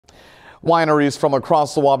Wineries from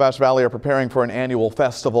across the Wabash Valley are preparing for an annual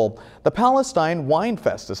festival. The Palestine Wine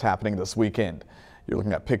Fest is happening this weekend. You're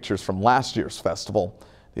looking at pictures from last year's festival.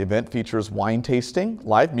 The event features wine tasting,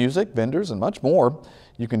 live music, vendors, and much more.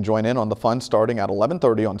 You can join in on the fun starting at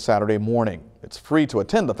 11:30 on Saturday morning. It's free to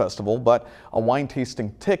attend the festival, but a wine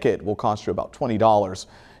tasting ticket will cost you about $20.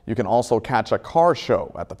 You can also catch a car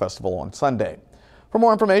show at the festival on Sunday. For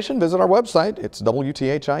more information, visit our website. It's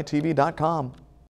WTHI-TV.com.